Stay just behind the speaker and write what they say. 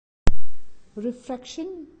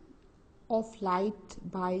Refraction of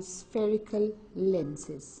light by spherical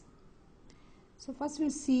lenses. So first we'll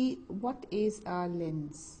see what is a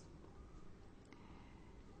lens.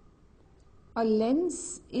 A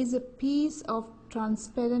lens is a piece of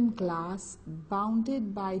transparent glass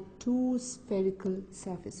bounded by two spherical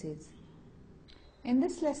surfaces. In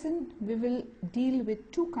this lesson, we will deal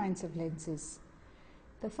with two kinds of lenses.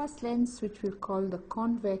 The first lens, which we'll call the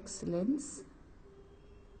convex lens,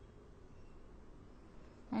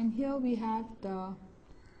 and here we have the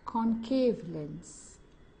concave lens.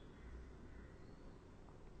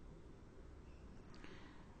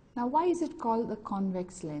 Now, why is it called the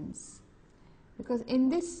convex lens? Because in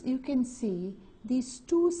this you can see these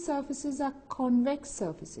two surfaces are convex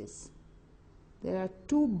surfaces. There are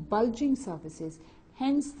two bulging surfaces,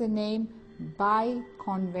 hence the name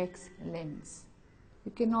biconvex lens.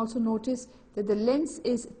 You can also notice that the lens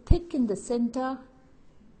is thick in the center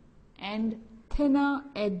and thinner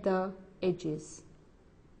at the edges.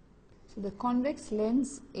 So the convex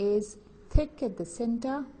lens is thick at the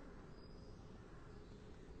center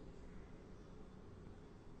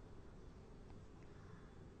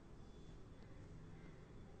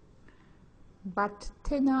but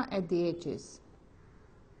thinner at the edges.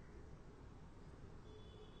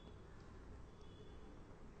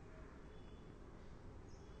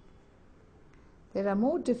 There are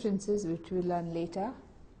more differences which we will learn later.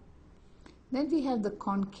 Then we have the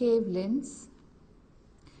concave lens.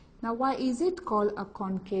 Now, why is it called a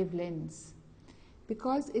concave lens?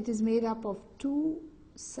 Because it is made up of two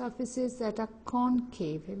surfaces that are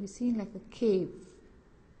concave. Have you seen like a cave?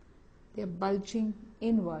 They are bulging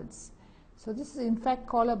inwards. So this is in fact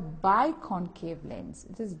called a biconcave lens.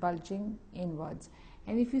 It is bulging inwards.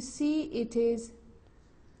 And if you see, it is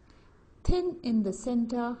thin in the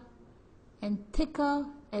center and thicker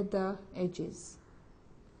at the edges.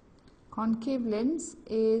 Concave lens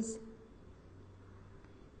is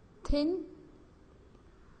thin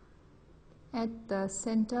at the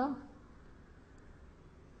center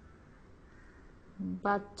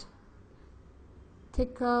but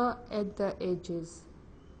thicker at the edges.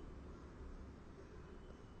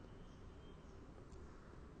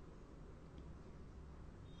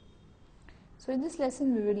 So in this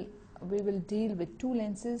lesson we will deal with two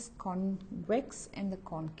lenses, convex and the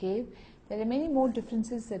concave. There are many more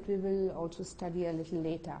differences that we will also study a little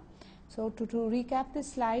later. So to recap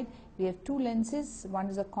this slide, we have two lenses, one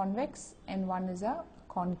is a convex and one is a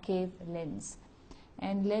concave lens.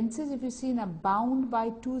 And lenses, if you see, are bound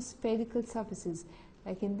by two spherical surfaces.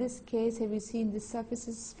 Like in this case, have you seen this surface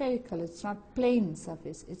is spherical, it's not plane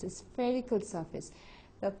surface, it's a spherical surface.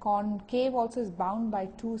 The concave also is bound by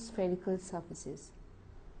two spherical surfaces.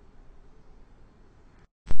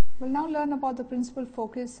 We'll now learn about the principal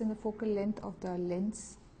focus and the focal length of the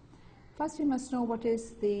lens. First, we must know what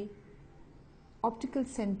is the optical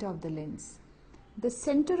center of the lens. The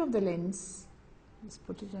center of the lens, let's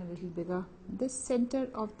put it a little bigger, this center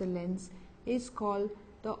of the lens is called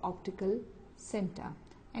the optical center,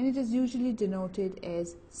 and it is usually denoted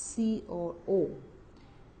as C or O.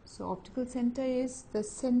 So optical center is the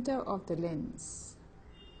center of the lens.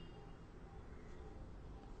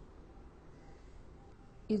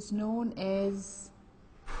 Is known as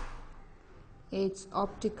its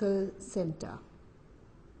optical center.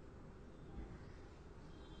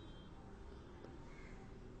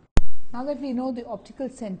 Now that we know the optical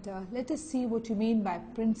center, let us see what you mean by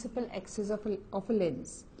principal axis of a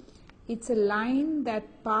lens. It's a line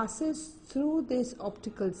that passes through this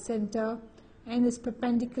optical center and is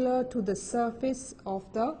perpendicular to the surface of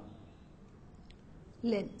the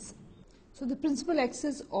lens. So the principal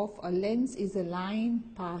axis of a lens is a line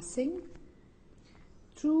passing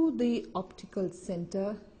through the optical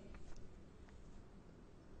center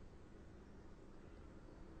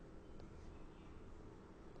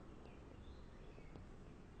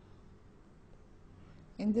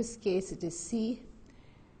in this case it is C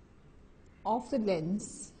of the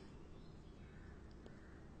lens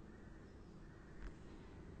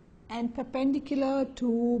and perpendicular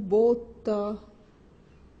to both the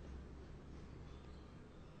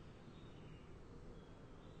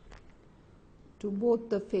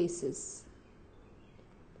faces.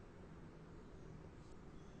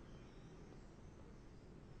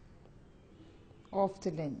 Of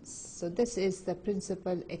the lens. So this is the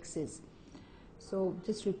principal axis. So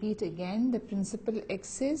just repeat again, the principal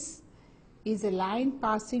axis is a line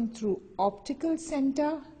passing through optical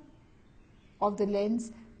center of the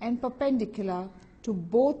lens and perpendicular to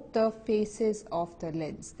both the faces of the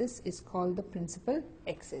lens. This is called the principal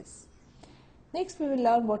axis. Next we will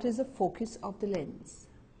learn what is the focus of the lens.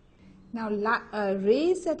 Now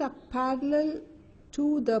rays that are parallel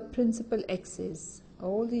to the principal axis,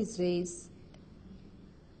 all these rays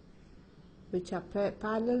which are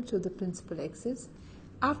parallel to the principal axis,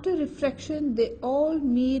 after refraction they all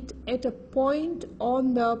meet at a point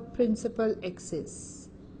on the principal axis.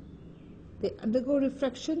 They undergo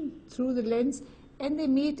refraction through the lens and they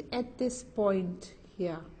meet at this point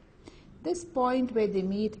here. This point where they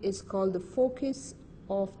meet is called the focus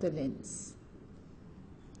of the lens.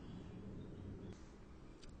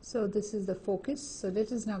 So this is the focus. So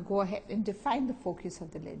let us now go ahead and define the focus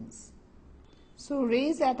of the lens. So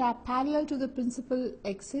rays that are parallel to the principal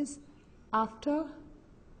axis after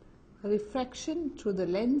refraction through the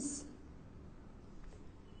lens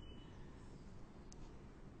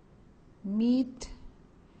meet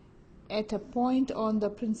at a point on the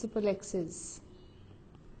principal axis.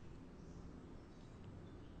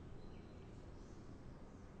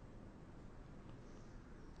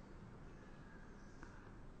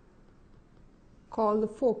 Called the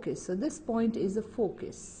focus. So this point is the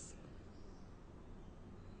focus.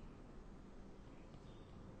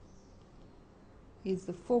 Is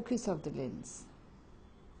the focus of the lens.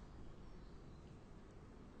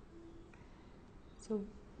 So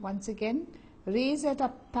once again, rays that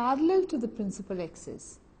are parallel to the principal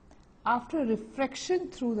axis after refraction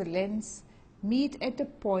through the lens meet at a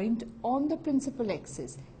point on the principal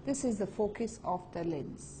axis. This is the focus of the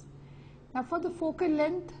lens. Now for the focal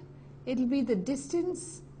length, it will be the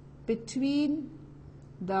distance between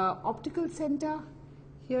the optical center.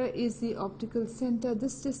 Here is the optical center.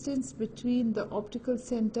 This distance between the optical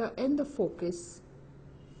center and the focus,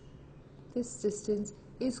 this distance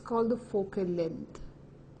is called the focal length.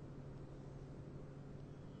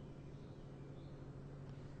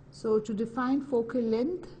 So to define focal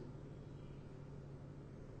length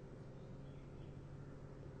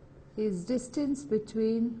is distance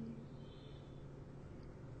between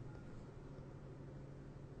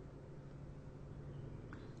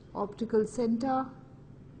optical center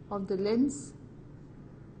of the lens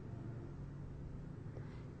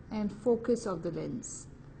and focus of the lens.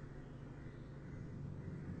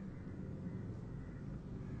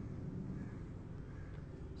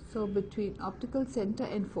 So between optical center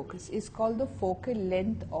and focus is called the focal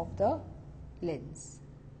length of the lens.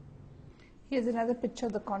 Here's another picture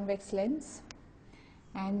of the convex lens,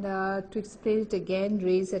 and to explain it again,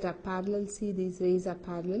 rays that are parallel, see these rays are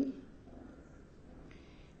parallel,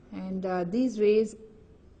 and these rays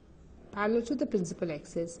parallel to the principal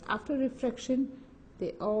axis. After refraction,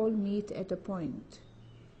 they all meet at a point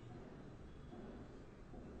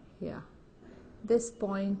here. This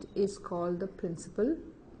point is called the principal.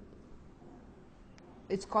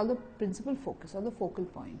 It's called the principal focus or the focal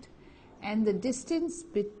point, and the distance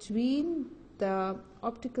between the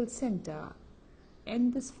optical center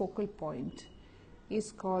and this focal point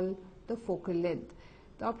is called the focal length.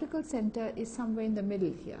 The optical center is somewhere in the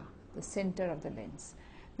middle here, the center of the lens.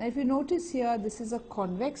 Now if you notice here, this is a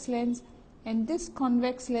convex lens, and this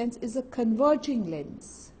convex lens is a converging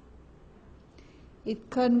lens.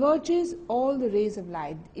 It converges all the rays of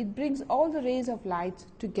light. It brings all the rays of light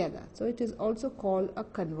together. So it is also called a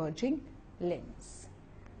converging lens.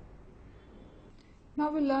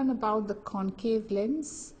 Now we'll learn about the concave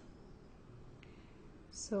lens.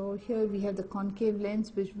 So here we have the concave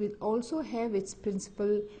lens, which will also have its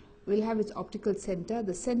principal, will have its optical center,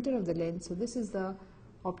 the center of the lens. So this is the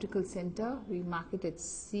optical center. We mark it at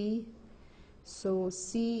C. So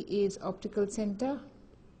C is optical center.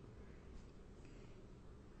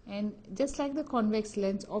 And just like the convex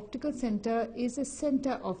lens, optical center is the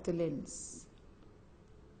center of the lens.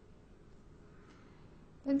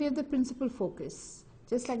 Then we have the principal focus.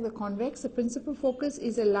 Just like the convex, the principal focus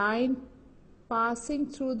is a line passing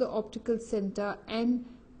through the optical center and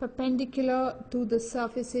perpendicular to the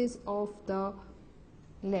surfaces of the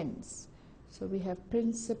lens. So we have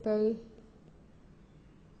principal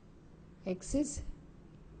axis.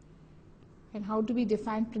 And how do we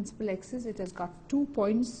define principal axis? It has got 2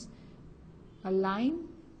 points, a line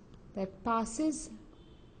that passes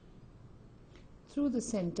through the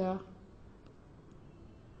center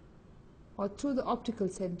or through the optical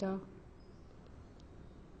center,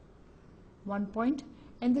 1 point,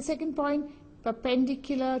 and the second point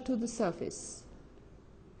perpendicular to the surface,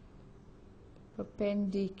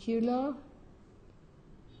 perpendicular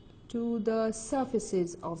to the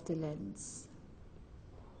surfaces of the lens.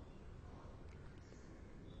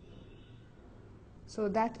 So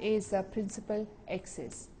that is the principal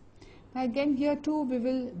axis. Now again here too we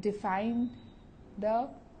will define the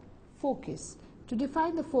focus. To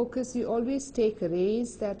define the focus, you always take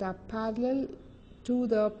rays that are parallel to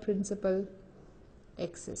the principal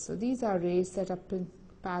axis. So these are rays that are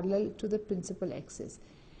parallel to the principal axis.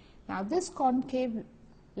 Now this concave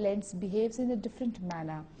lens behaves in a different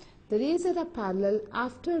manner. The rays that are parallel,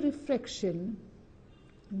 after refraction,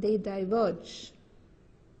 they diverge.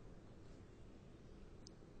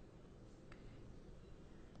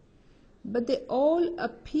 But they all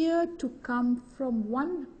appear to come from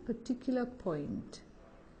one particular point.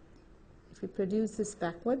 If we produce this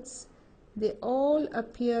backwards, they all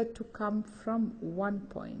appear to come from one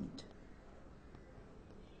point.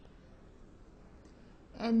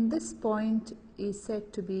 And this point is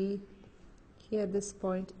said to be, here this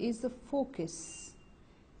point is the focus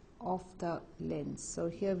of the lens. So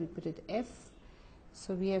here we put it F.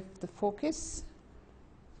 So we have the focus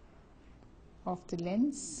of the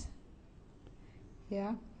lens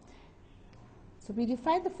here. So we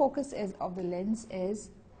define the focus of the lens as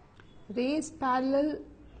rays parallel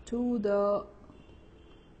to the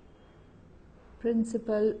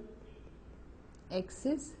principal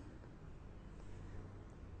axis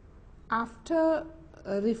after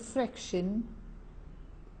a refraction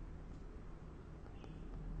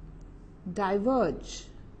diverge.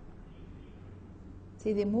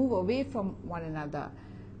 See, they move away from one another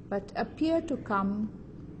but appear to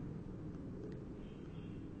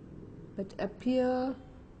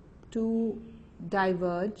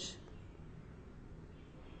diverge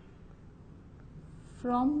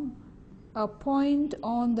from a point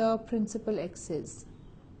on the principal axis.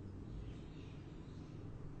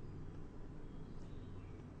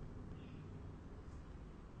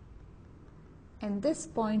 And this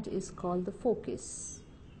point is called the focus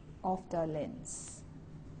of the lens.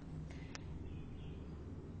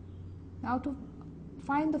 Now to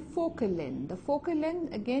find the focal length. The focal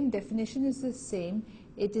length, again, definition is the same.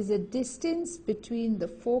 It is a distance between the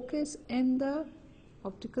focus and the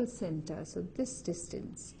optical center. So this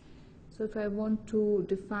distance. So if I want to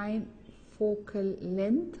define focal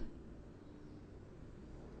length,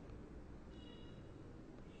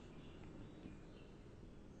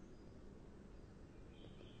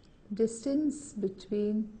 distance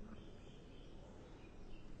between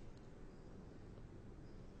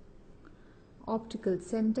optical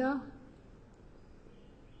center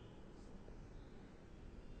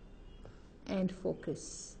and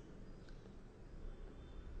focus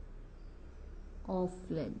of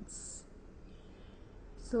lens.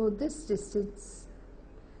 So this distance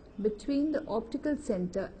between the optical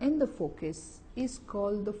center and the focus is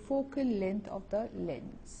called the focal length of the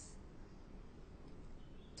lens.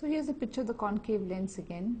 So here's a picture of the concave lens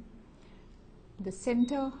again. The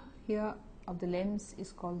center here of the lens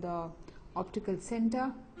is called the optical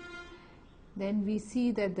center. Then we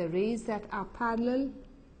see that the rays that are parallel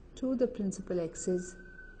to the principal axis,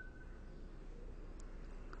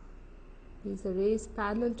 these are rays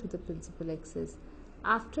parallel to the principal axis.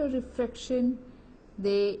 After refraction,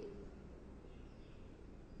 they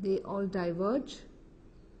all diverge.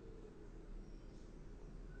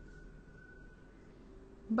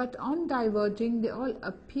 But on diverging, they all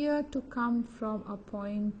appear to come from a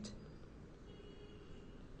point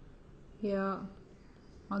here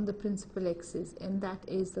on the principal axis, and that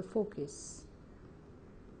is the focus.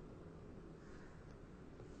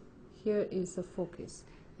 Here is the focus.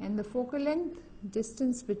 And the focal length,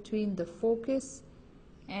 distance between the focus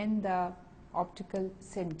and the optical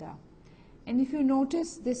center. And if you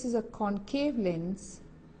notice, this is a concave lens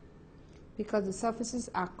because the surfaces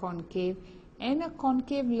are concave. And a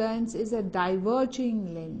concave lens is a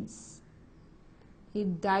diverging lens.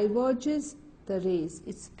 It diverges the rays,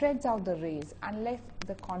 it spreads out the rays, unlike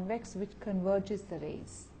the convex which converges the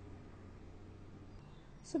rays.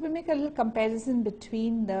 So we make a little comparison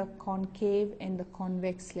between the concave and the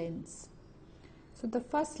convex lens. So the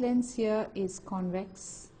first lens here is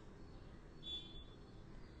convex.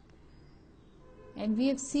 And we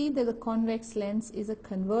have seen that the convex lens is a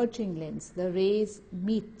converging lens. The rays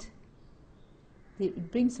meet.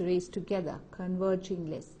 It brings rays together,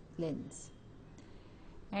 converging lens.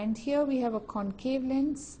 And here we have a concave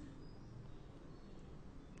lens.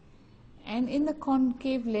 And in the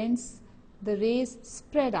concave lens, the rays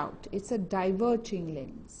spread out. It's a diverging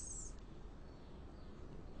lens.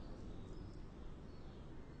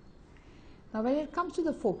 Now when it comes to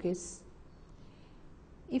the focus,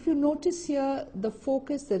 if you notice here, the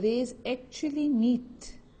focus, the rays actually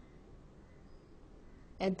meet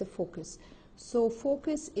at the focus. So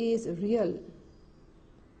focus is real.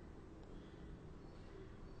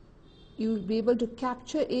 You will be able to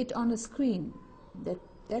capture it on a screen.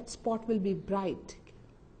 That spot will be bright.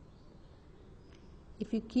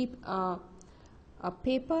 If you keep a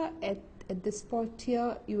paper at this spot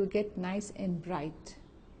here, you will get nice and bright.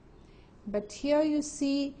 But here you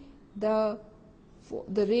see the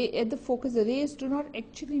ray at the focus, the rays do not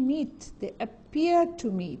actually meet, they appear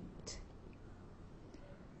to meet.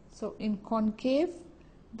 So in concave,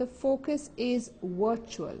 the focus is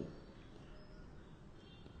virtual.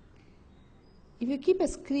 If you keep a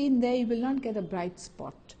screen there, you will not get a bright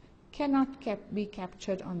spot, cannot be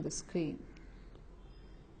captured on the screen.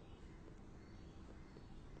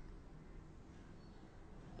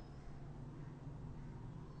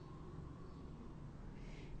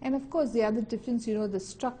 And of course, the other difference, you know, the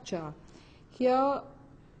structure. Here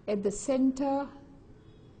at the center,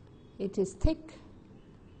 it is thick.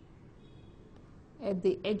 At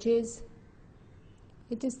the edges,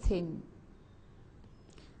 it is thin.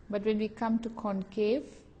 But when we come to concave,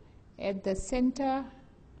 at the center,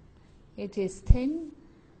 it is thin,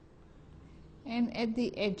 and at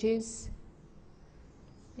the edges,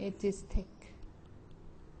 it is thick.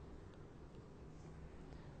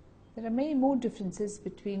 There are many more differences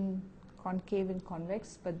between concave and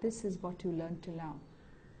convex, but this is what you learned till now.